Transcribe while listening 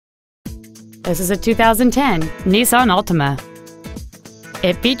This is a 2010 Nissan Altima.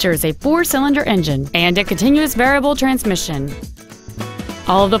 It features a 4-cylinder engine and a continuous variable transmission.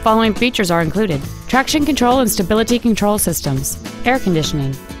 All of the following features are included: traction control and stability control systems, air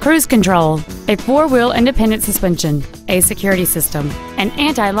conditioning, cruise control, a 4-wheel independent suspension, a security system, an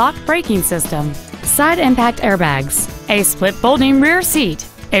anti-lock braking system, side impact airbags, a split folding rear seat,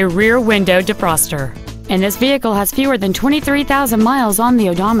 a rear window defroster, and this vehicle has fewer than 23,000 miles on the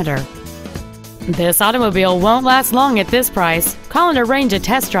odometer. This automobile won't last long at this price. Call and arrange a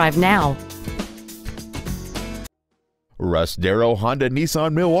test drive now. Russ Darrow Honda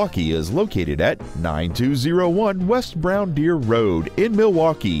Nissan Milwaukee is located at 9201 West Brown Deer Road in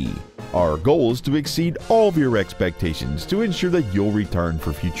Milwaukee. Our goal is to exceed all of your expectations to ensure that you'll return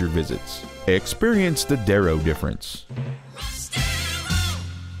for future visits. Experience the Darrow difference.